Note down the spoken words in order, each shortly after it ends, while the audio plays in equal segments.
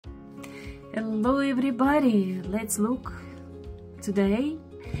Hello everybody, let's look today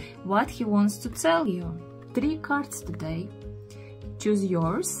what he wants to tell you. 3 cards today. Choose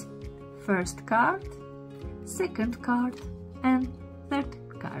yours. First card, second card and third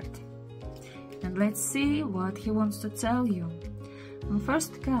card. And let's see what he wants to tell you. On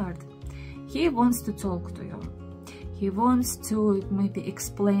first card, he wants to talk to you. He wants to maybe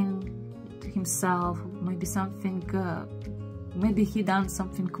explain to himself, maybe something maybe he done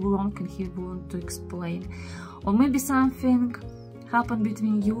something wrong and he want to explain, or maybe something happened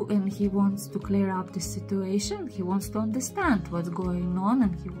between you and he wants to clear up the situation. He wants to understand what's going on,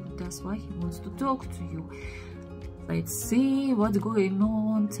 and that's why he wants to talk to you. Let's see what's going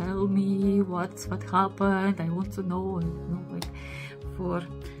on. Tell me what happened. I want to know, like for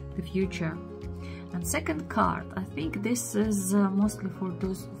the future. And second card, I think this is mostly for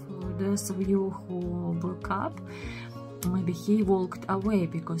those of you who broke up. Maybe he walked away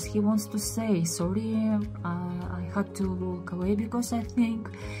because he wants to say sorry. I had to walk away because I think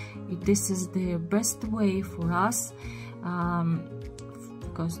this is the best way for us,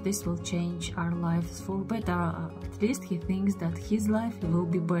 because this will change our lives for better. At least he thinks that his life will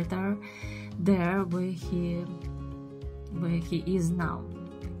be better there where he is now,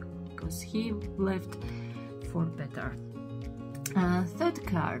 because he left for better. Third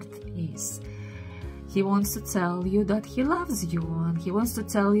card is he wants to tell you that he loves you, and he wants to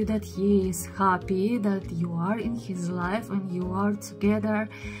tell you that he is happy that you are in his life and you are together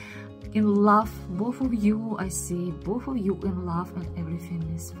in love. Both of you, I see both of you in love and everything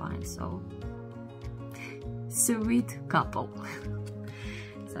is fine. So, sweet couple.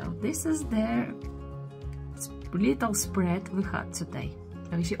 So this is their little spread we had today.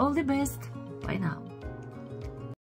 I wish you all the best. Bye now.